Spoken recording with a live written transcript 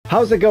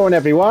How's it going,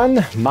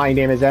 everyone? My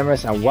name is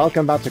Emrys and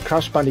welcome back to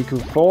Crash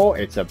Bandicoot 4.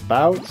 It's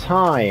about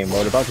time.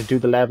 We're about to do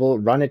the level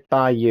Run It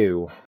By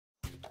You.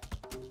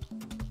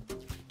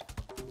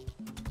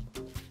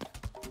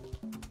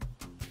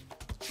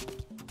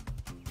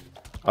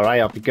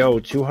 Alright, up we go.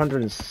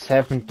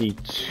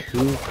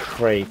 272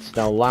 crates.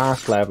 Now,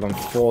 last level,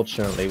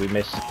 unfortunately, we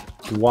missed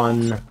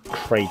one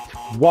crate.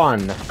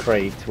 One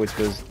crate, which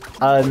was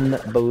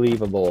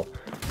unbelievable.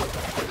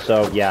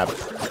 So, yeah.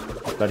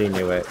 Bloody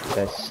knew it.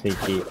 They're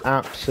sneaky.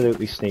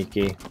 Absolutely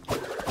sneaky.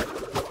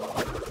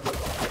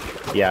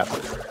 Yeah.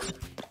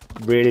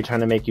 Really trying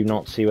to make you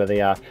not see where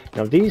they are.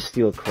 Now, these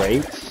steel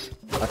crates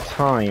are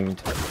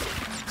timed.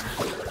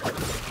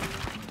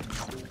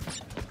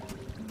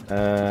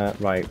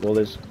 Right, well,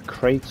 there's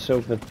crates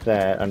over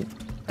there and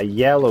a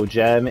yellow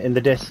gem in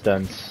the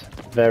distance.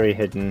 Very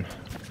hidden.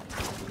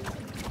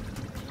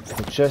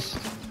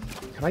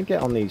 Can I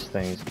get on these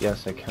things?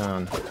 Yes, I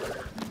can.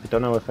 I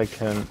don't know if I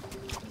can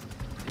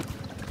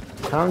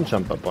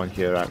jump up on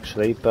here,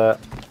 actually, but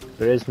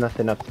there is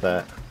nothing up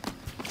there.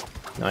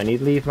 Now, I need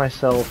to leave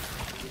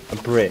myself a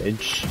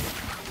bridge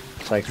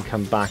so I can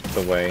come back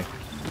the way.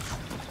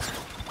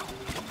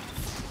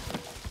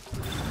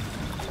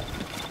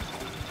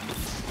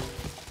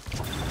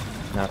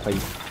 Now if I...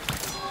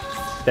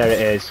 There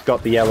it is,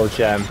 got the yellow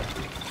gem.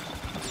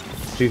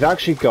 So we've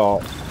actually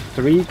got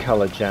 3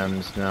 colour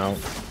gems now.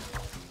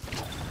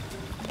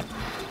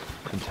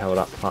 Couldn't tell what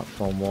that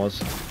platform was.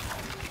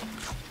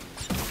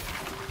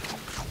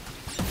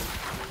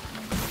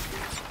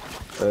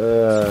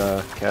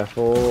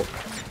 Careful.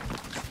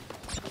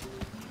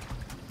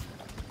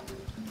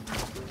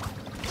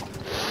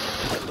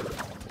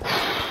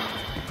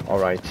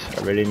 Alright,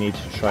 I really need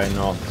to try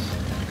not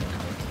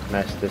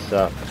mess this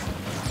up.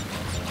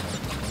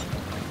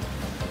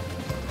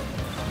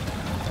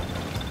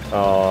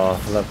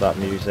 Oh, I love that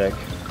music.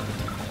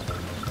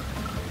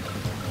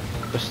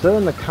 We're still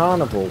in the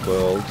carnival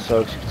world,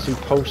 so you can see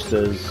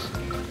posters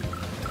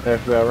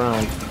everywhere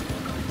around.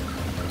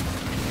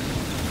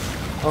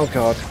 Oh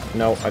god,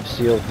 no, I've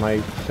sealed my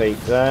fate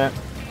there.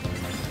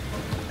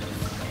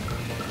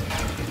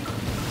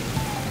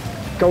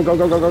 Go, go,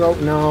 go, go, go, go,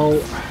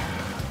 no!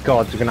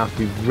 God, you're gonna have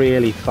to be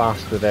really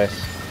fast with this.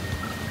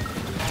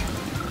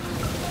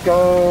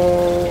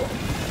 Go!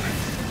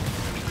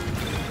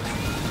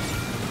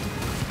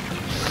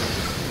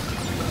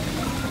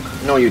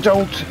 No, you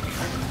don't!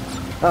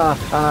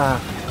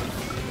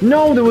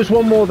 No, there was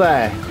one more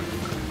there!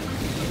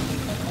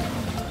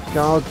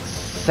 God's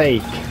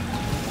sake.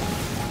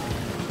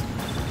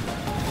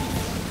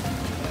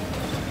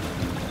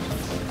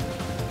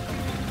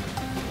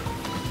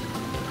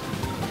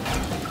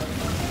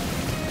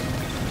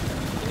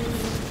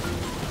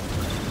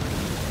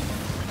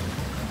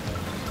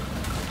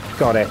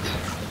 Got it.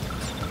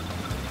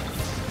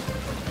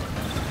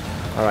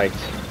 Alright.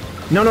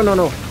 No, no, no,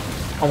 no!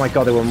 Oh my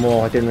god, there were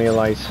more, I didn't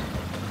realise.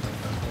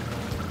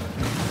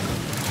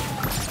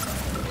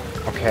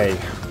 Okay.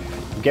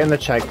 I'm getting the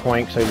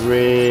checkpoint, because I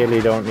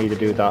really don't need to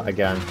do that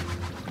again.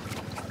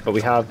 But we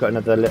have got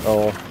another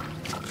little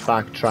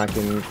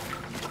backtracking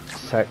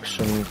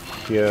section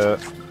here.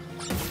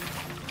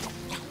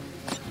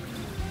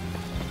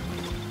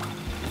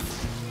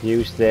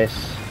 Use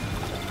this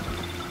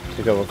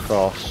to go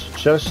across,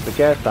 just to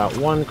get that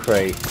one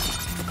crate.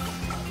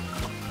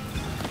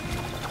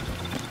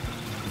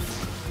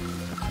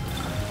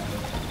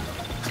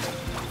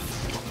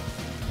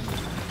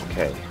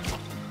 Okay.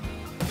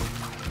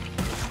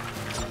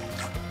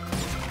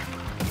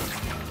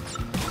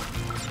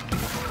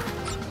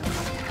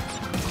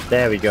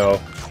 There we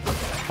go.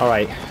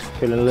 Alright,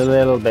 feeling a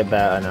little bit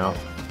better now.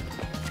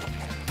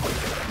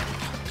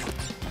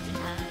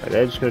 Right,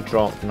 they're just gonna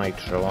drop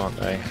nitro, aren't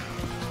they?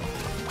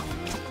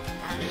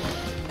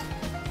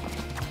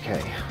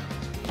 Okay.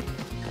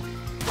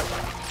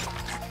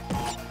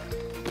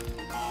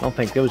 I don't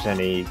think there was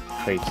any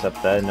crates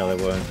up there. No,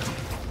 there weren't.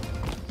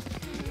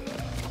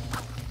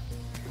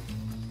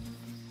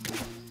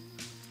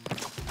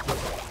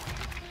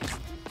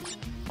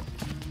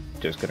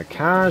 Just gonna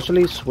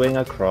casually swing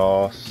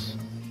across.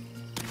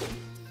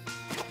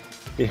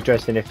 Be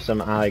interesting if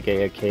some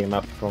alligator came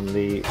up from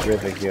the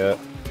river here,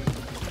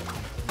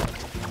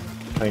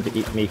 trying to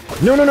eat me.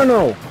 No, no, no,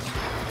 no!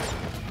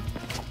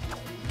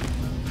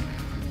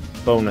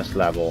 Bonus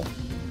level.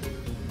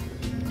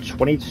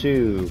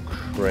 22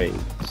 crates.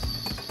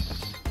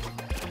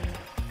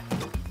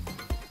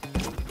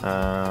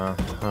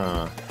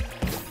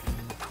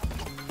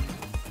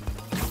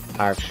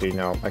 Actually,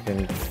 no, I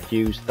can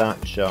use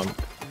that jump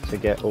to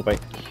get over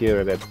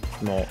here a bit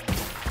more.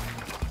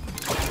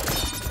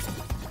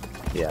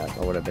 Yeah, I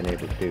would have been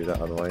able to do that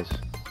otherwise.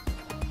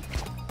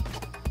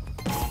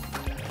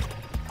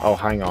 Oh,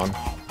 hang on.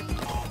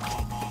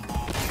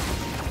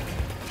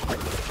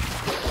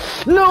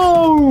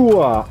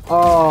 No!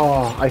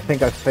 Oh, I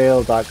think I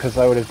failed that because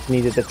I would have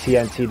needed the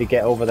TNT to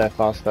get over there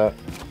faster.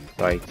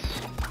 Right.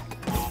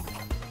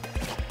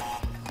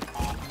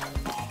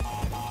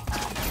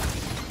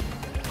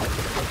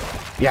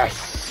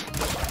 Yes!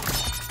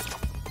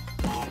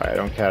 I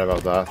don't care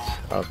about that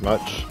as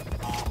much.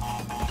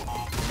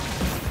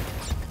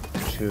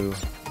 2,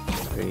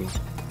 3,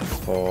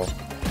 4.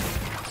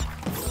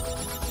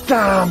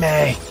 Damn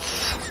it!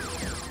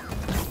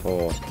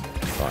 4,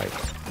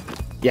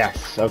 5.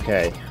 Yes,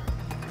 okay.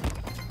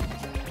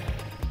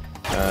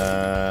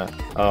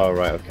 Oh,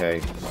 right,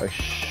 okay. I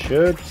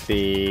should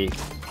be...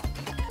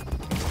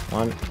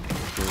 1, 2,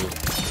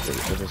 3.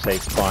 Doesn't say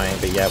fine,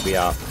 but yeah, we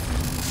are.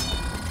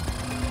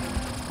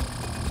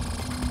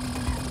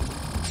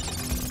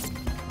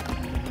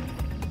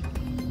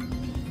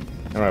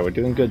 Alright, we're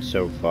doing good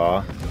so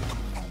far.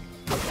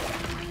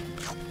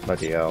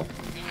 Bloody hell.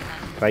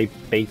 Can I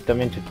bait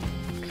them into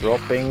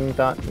dropping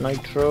that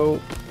nitro?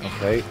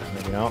 Okay,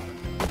 maybe not.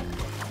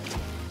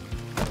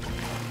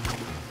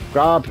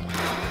 Grab!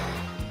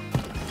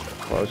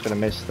 Thought I was gonna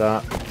miss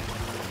that.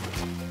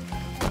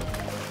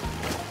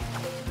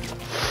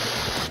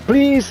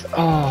 Please!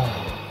 Oh!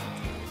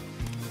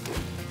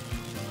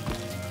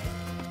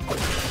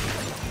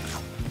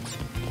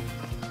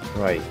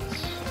 Right.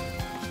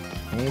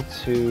 I need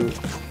 2, 2,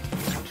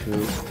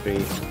 3,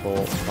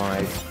 4,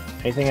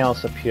 5. Anything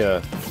else up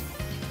here?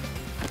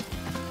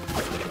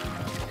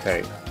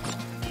 Okay.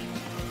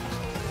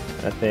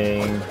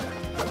 Nothing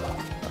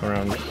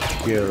around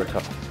here at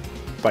all.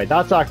 Right,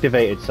 that's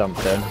activated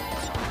something.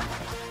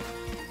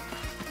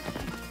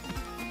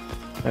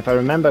 If I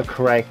remember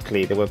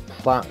correctly, there were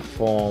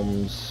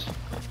platforms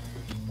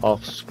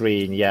off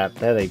screen. Yeah,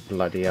 there they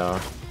bloody are.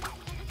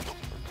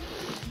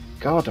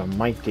 God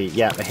almighty.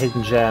 Yeah, the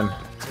hidden gem.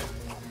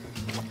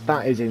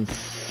 That is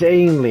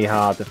insanely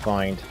hard to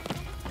find.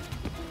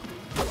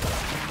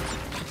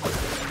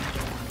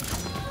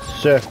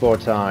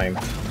 Surfboard time.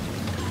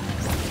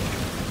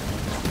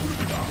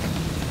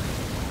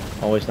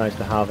 Always nice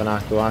to have an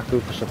Aku Aku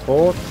for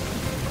support.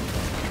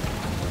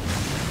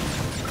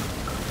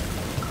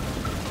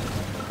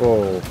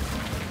 Whoa.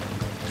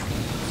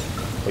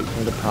 Wait for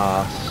him to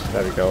pass.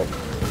 There we go.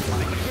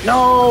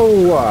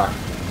 No!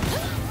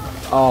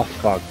 Oh,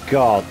 for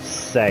God's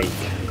sake.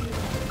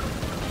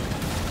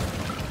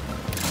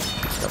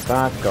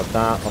 Got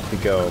that, off we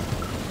go.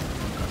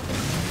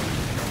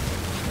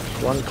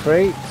 One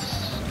crate.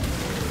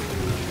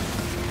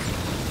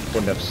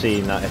 Wouldn't have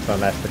seen that if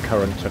unless the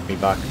current took me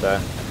back there.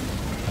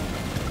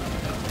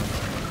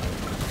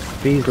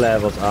 These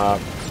levels are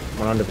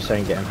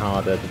 100% getting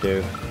harder to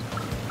do.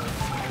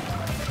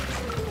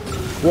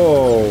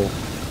 Whoa!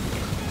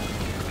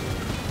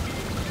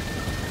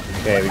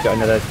 Okay, we got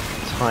another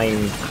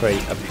time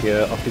crate up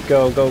here. Off we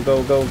go, go,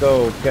 go, go,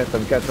 go! Get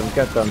them, get them,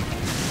 get them!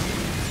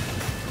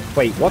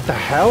 Wait, what the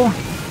hell?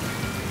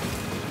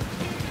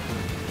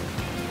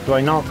 Do I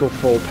not go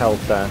full pelt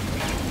there?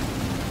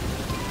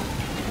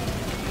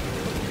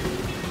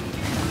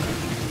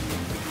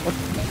 What?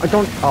 I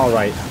don't... Oh,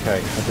 right, okay. I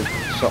have to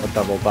sort of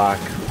double back.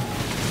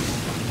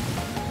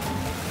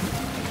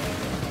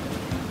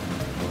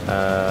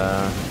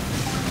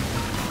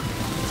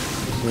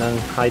 There's none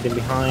hiding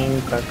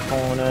behind the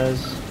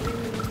corners.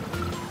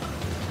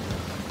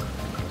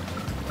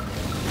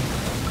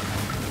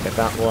 Get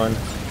that one.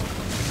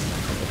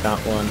 That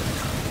one.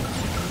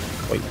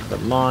 Wait for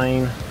the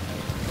mine.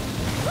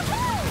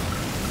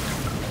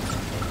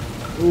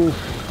 Oof.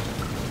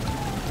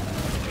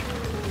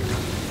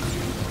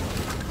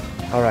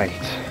 Alright.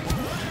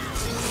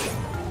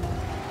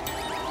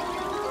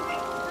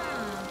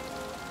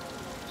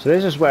 So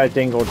this is where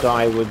Dingle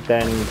Die would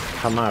then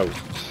come out.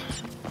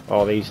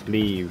 Or at least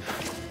leave.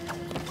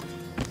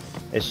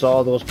 It's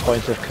all those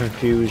points of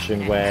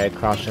confusion where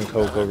Crash and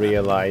Coco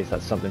realise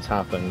that something's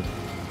happened.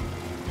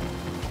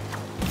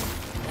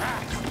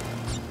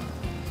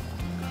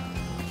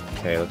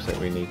 Okay, looks like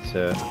we need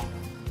to...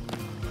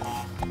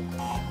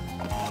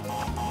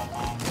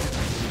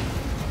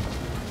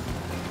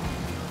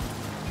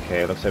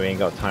 Okay, looks like we ain't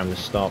got time to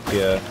stop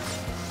here.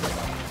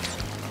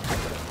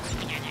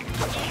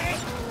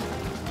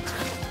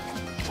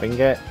 We can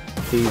get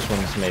these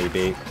ones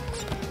maybe.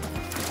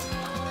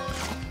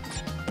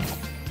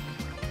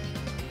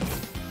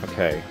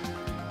 Okay.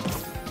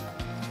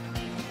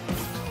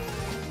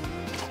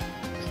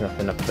 There's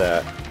nothing up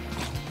there.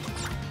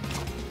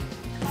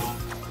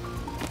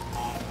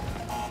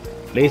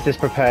 At least this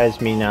prepares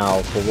me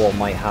now for what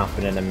might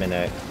happen in a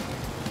minute.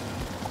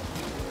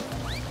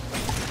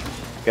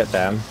 Get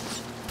them.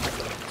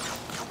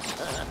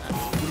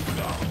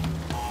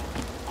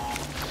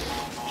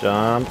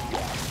 Jump.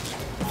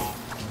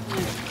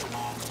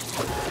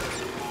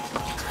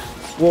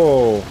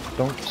 Whoa!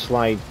 Don't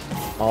slide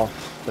off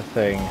the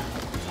thing.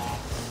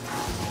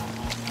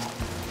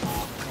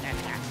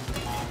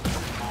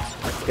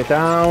 Get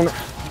down.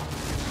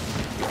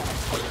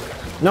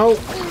 No!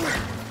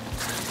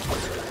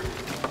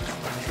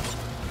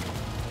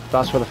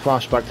 That's where the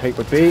flashback tape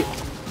would be.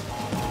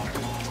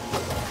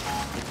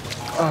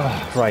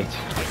 Right.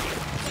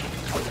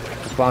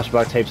 The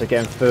flashback tapes are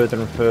getting further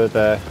and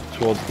further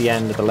towards the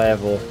end of the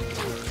level.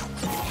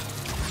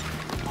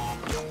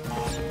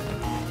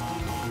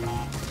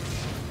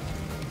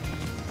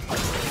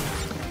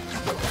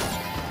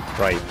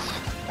 Right.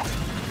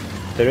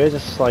 There is a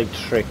slight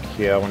trick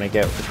here when I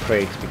get the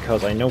crates,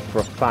 because I know for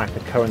a fact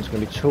the current's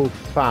going to be too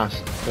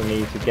fast for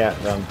me to get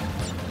them.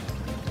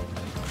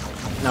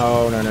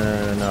 No, no, no,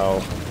 no, no,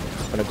 no.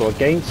 I'm going to go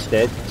against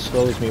it. It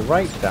slows me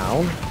right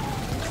down.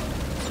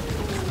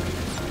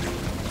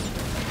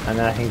 And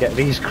then I can get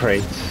these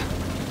crates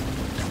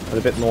with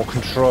a bit more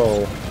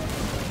control.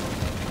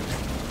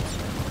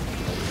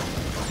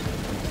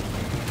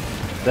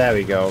 There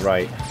we go,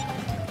 right.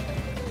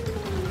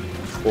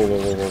 Whoa, whoa,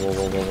 whoa, whoa, whoa,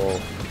 whoa, whoa, whoa.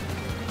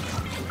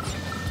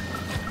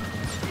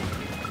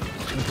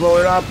 Blow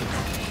it up!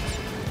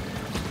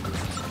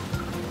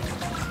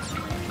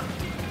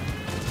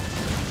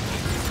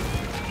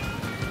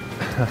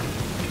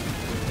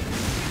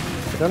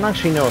 I don't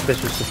actually know if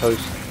this was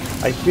supposed...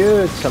 I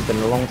heard something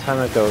a long time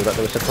ago that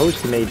there was supposed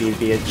to maybe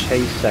be a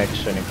chase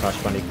section in Crash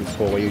Bandicoot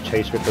 4 where you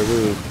chase with the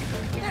roof.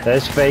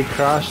 There's fake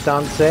Crash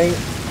dancing.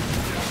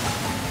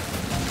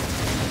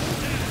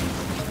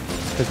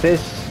 Because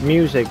this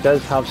music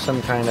does have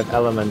some kind of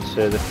element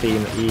to the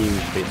theme that he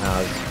usually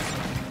has.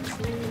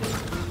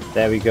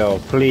 There we go,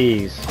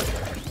 please.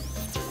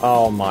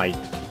 Oh my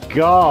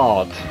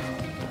god!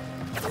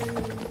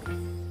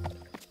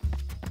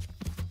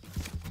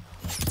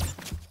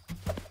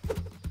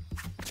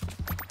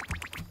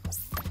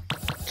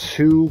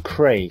 Two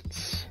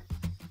crates.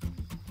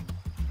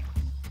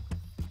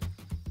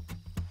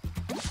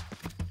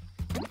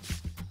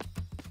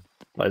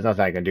 Well, there's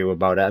nothing I can do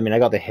about it. I mean, I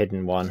got the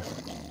hidden one.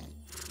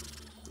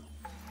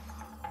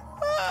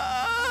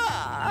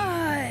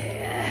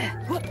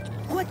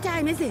 What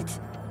time is it?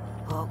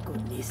 Oh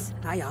goodness,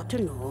 I ought to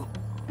know.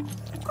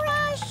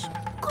 Crash!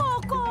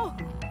 Coco!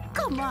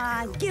 Come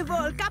on, give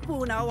old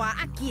Capuna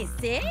a kiss,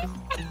 eh?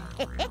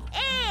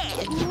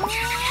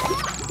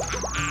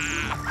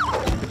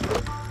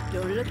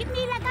 Don't look at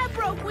me like I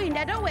broke wind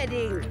at a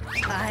wedding.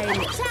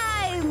 I'm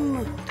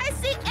time! I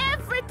see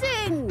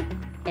everything!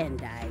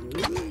 And I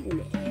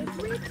mean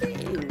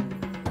everything.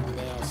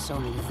 There's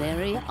some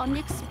very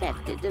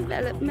unexpected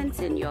developments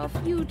in your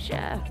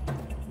future.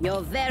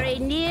 Your very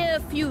near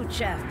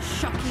future.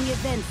 Shocking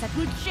events that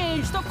will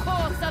change the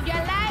course of your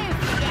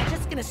life. Yeah,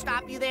 just gonna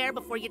stop you there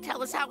before you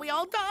tell us how we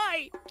all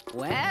die.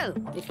 Well,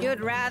 if you'd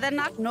rather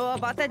not know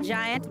about the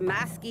giant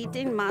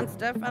mask-eating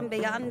monster from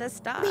beyond the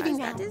stars,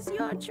 that is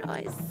your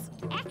choice.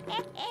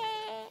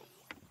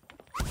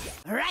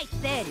 Right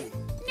then.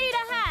 Need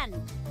a hand.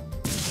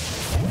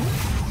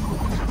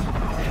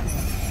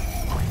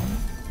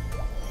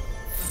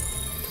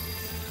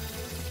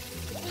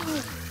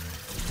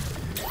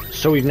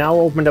 So we've now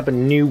opened up a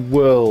new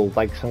world,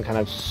 like some kind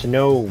of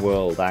snow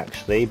world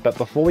actually, but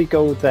before we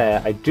go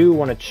there, I do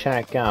want to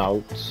check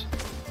out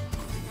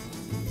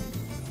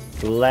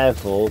the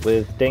level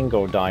with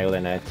Dingodile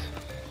in it.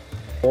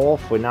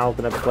 We're now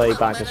going to play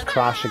back as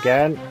Crash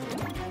again.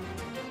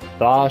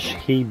 Gosh,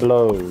 he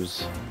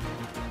blows.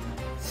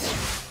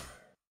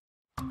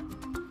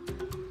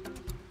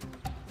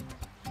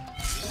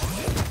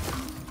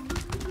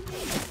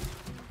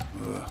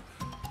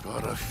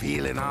 Got a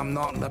feeling I'm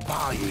not in the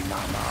party,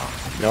 Mama.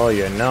 No,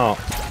 you're not.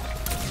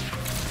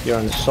 You're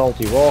on the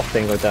salty wharf,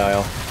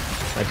 Dingodile.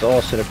 That's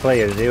also the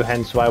players do,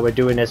 hence why we're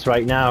doing this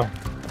right now.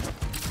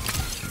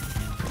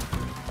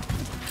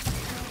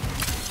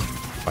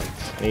 Right,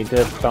 I need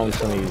to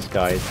bounce on these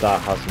guys,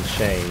 that hasn't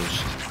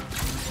changed.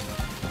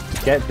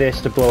 Get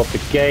this to blow up the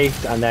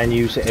gate, and then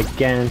use it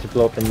again to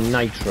blow up the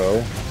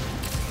nitro.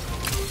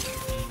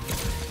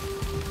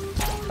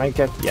 Can I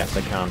get... yes,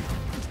 I can.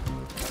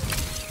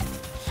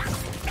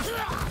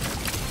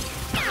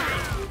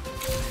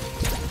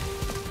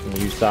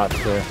 Use that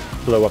to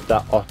blow up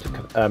that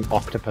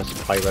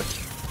octopus pirate.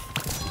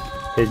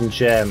 Hidden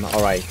gem.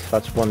 Alright,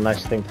 that's one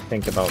less thing to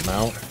think about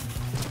now.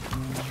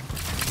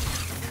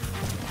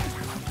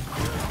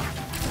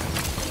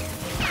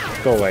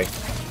 Go away.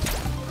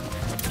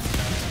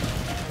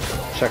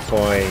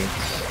 Checkpoint.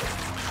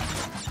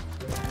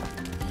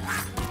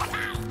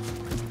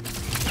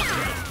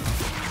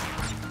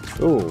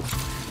 Ooh.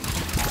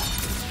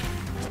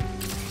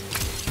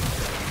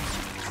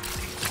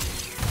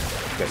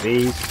 Get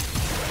these.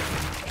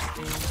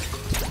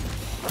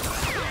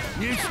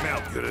 You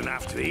smell good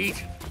enough to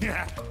eat. You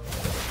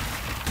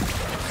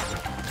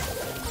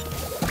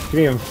can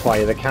even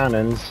fire the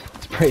cannons.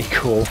 It's pretty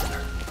cool.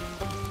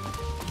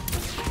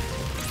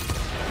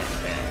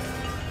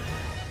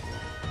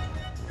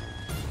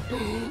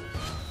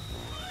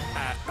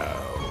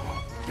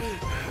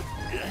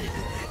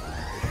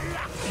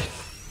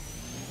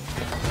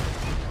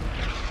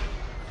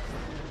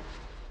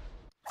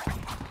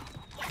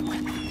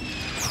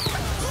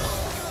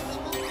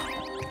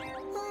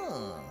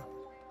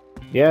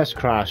 Yes,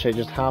 Crash, it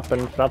just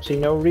happened for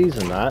absolutely no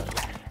reason, that.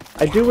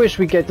 I do wish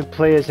we get the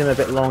players in a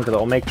bit longer,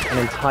 that'll make an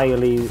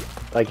entirely,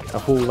 like, a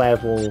whole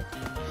level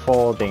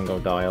for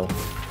Dingodile.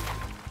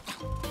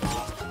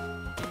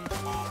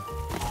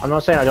 I'm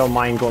not saying I don't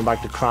mind going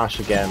back to Crash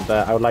again,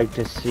 but I would like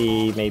to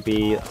see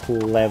maybe whole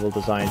level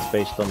designs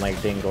based on, like,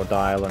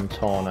 Dingodile and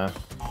Tawna.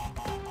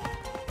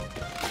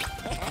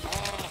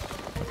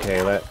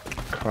 Okay, let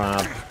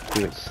Crab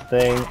do its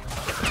thing.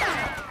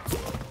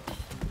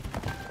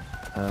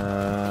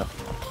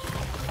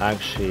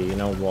 Actually, you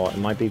know what? It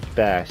might be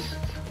best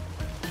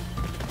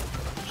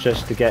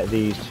just to get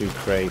these 2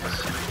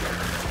 crates.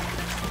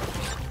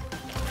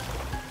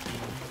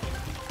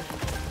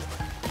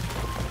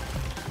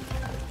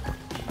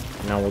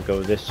 Now we'll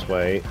go this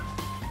way.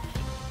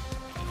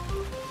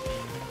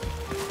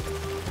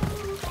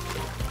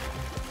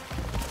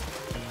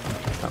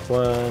 That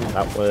one,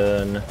 that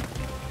one.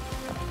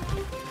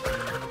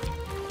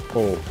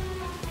 Oh.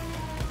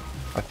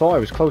 I thought I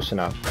was close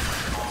enough.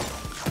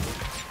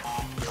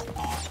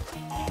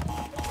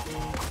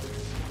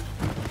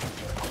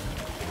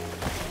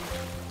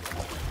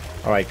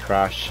 Alright,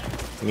 Crash.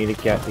 We need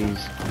to get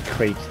these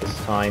crates this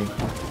time.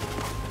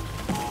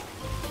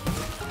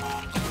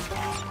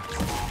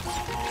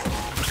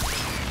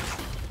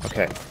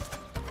 Okay.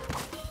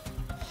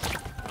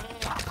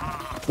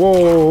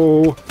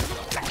 Whoa!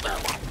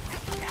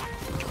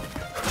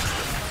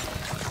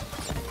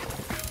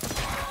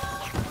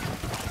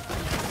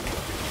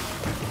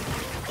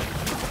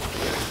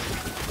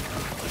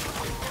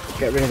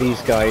 Get rid of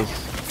these guys.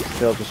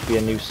 They'll just be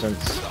a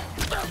nuisance.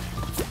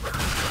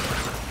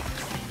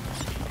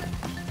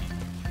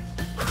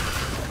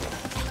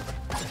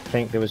 I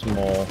think there was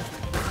more.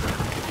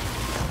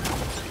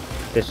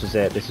 This is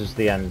it. This is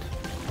the end.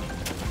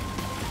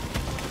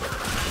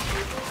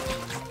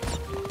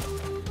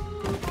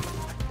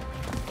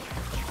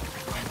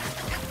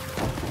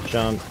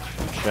 Jump,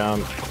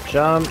 jump,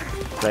 jump.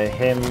 Let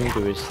him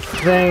do his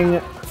thing.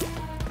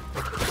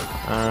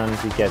 And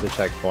we get the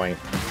checkpoint.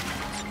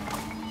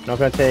 Not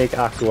going to take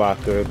Aku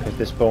Aku because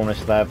this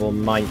bonus level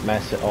might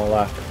mess it all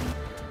up.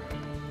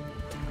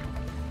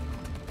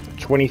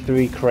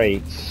 23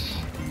 crates.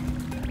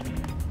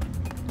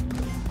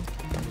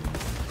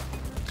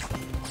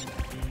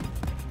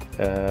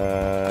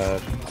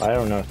 I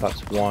don't know if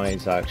that's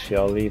wise actually,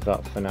 I'll leave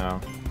that for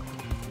now.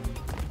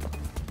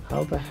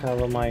 How the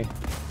hell am I?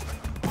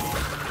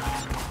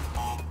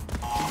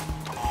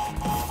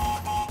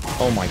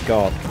 Oh my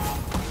god.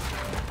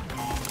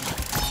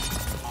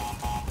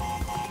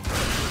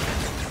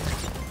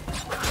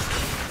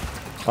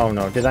 Oh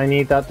no, did I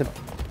need that to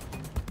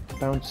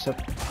bounce up?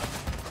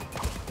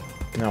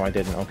 No, I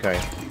didn't,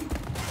 okay.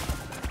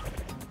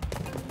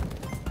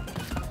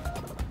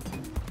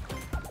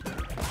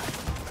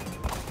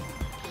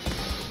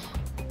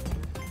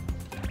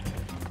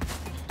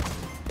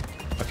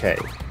 Okay,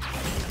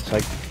 so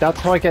that's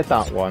how I get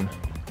that one.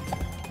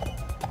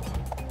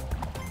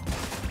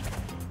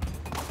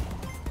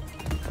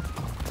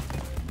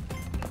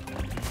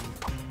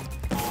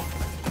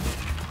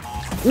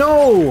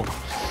 No!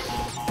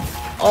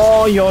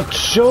 Oh, you're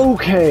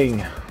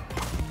joking!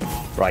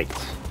 Right.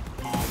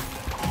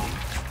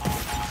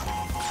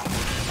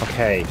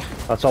 Okay,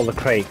 that's all the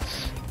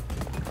crates.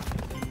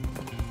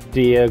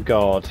 Dear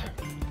God.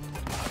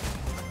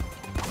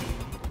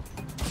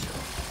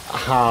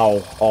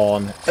 How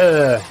on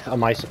earth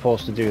am I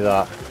supposed to do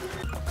that?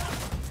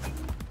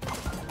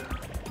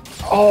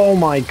 Oh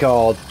my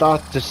god,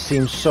 that just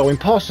seems so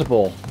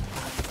impossible.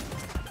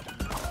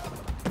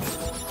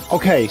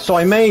 Okay, so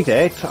I made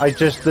it,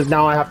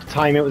 now I have to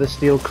time it with a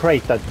steel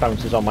crate that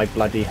bounces on my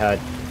bloody head.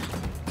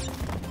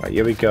 Right,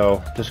 here we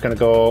go. Just gonna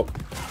go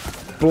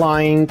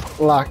blind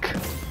luck.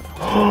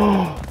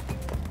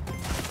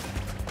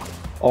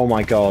 Oh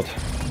my god.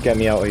 Get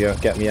me out of here,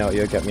 get me out of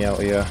here, get me out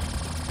of here.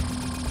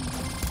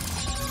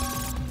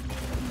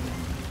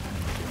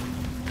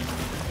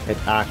 It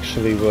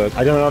actually worked.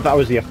 I don't know if that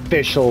was the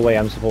official way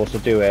I'm supposed to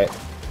do it.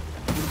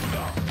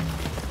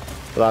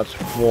 But that's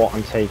what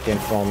I'm taking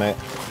from it.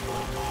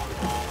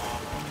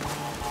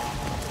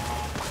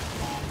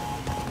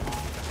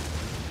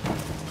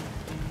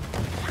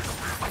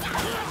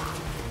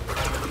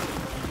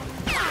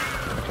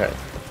 Okay.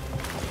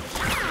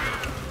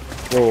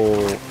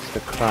 Whoa, it's the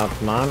crab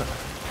man.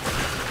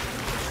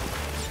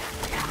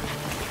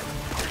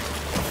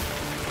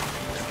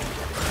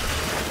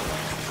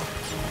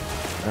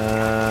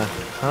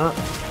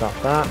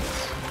 Got that.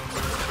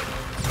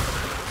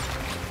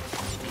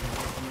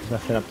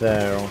 Nothing up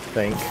there, I don't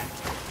think.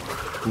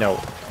 No.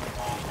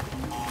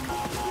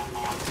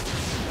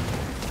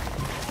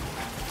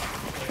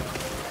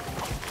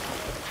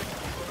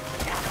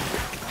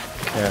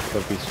 Careful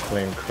of these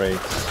flame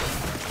crates.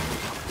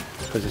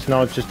 Because it's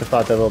not just the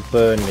fact that they'll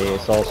burn me,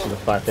 it's also the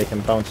fact they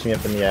can bounce me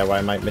up in the air where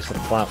I might miss a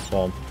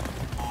platform.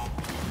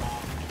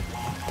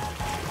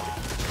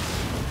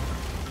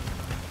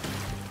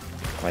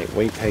 Right,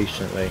 wait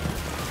patiently.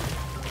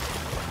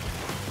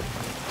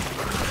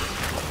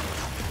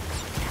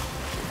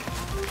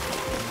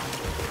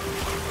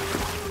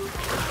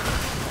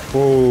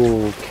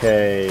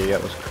 Okay,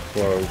 that was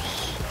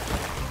close.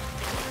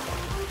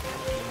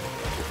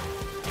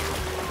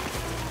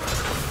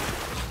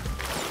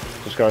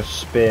 Just gotta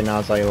spin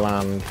as I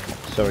land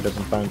so it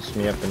doesn't bounce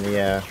me up in the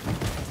air.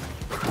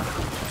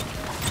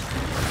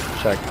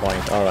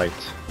 Checkpoint, alright.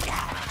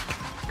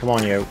 Come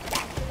on, you.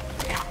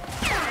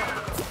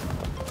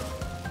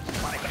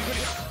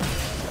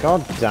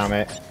 God damn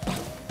it.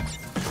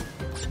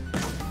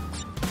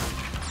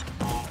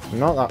 I'm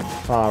not that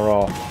far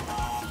off.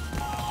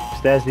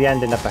 there's the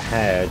ending up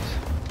ahead.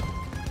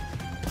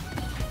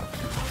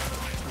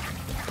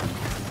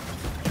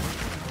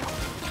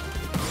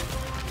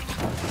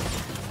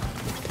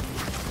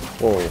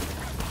 Whoa.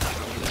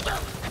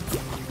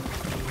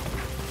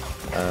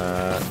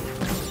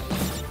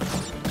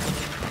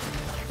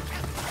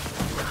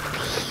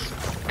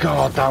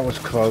 God, that was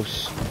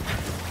close.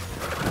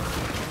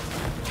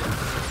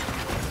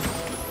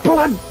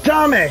 Blood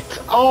damn it!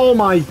 Oh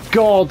my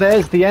god,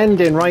 there's the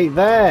ending right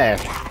there.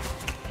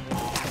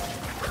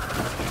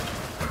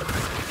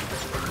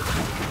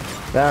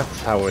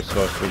 That's how it's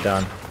supposed to be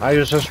done. I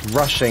was just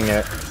rushing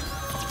it.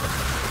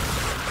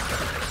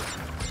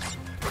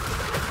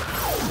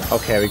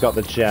 Okay, we got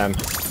the gem.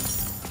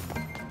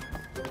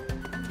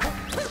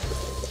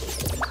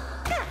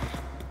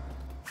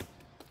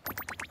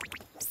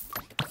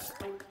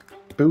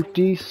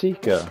 Booty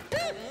Seeker.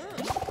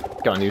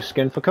 Got a new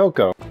skin for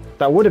Coco.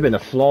 That would have been a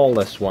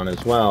flawless one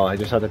as well. I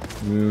just had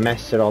to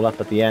mess it all up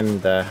at the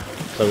end there.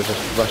 So I was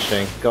just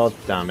rushing. God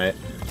damn it.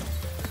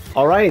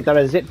 Alright, that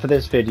is it for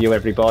this video,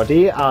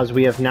 everybody. As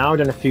we have now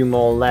done a few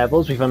more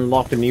levels, we've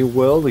unlocked a new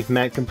world. We've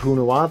met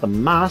Campunoir, the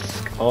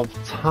Mask of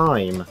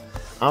Time.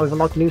 And we've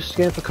unlocked a new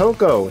skin for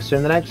Coco. So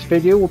in the next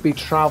video, we'll be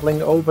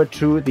traveling over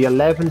to the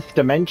 11th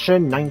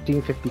dimension,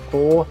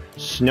 1954,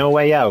 Snow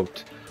Way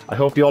Out. I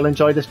hope you all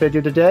enjoyed this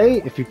video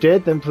today. If you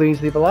did, then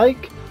please leave a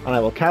like, and I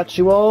will catch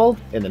you all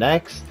in the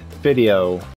next video.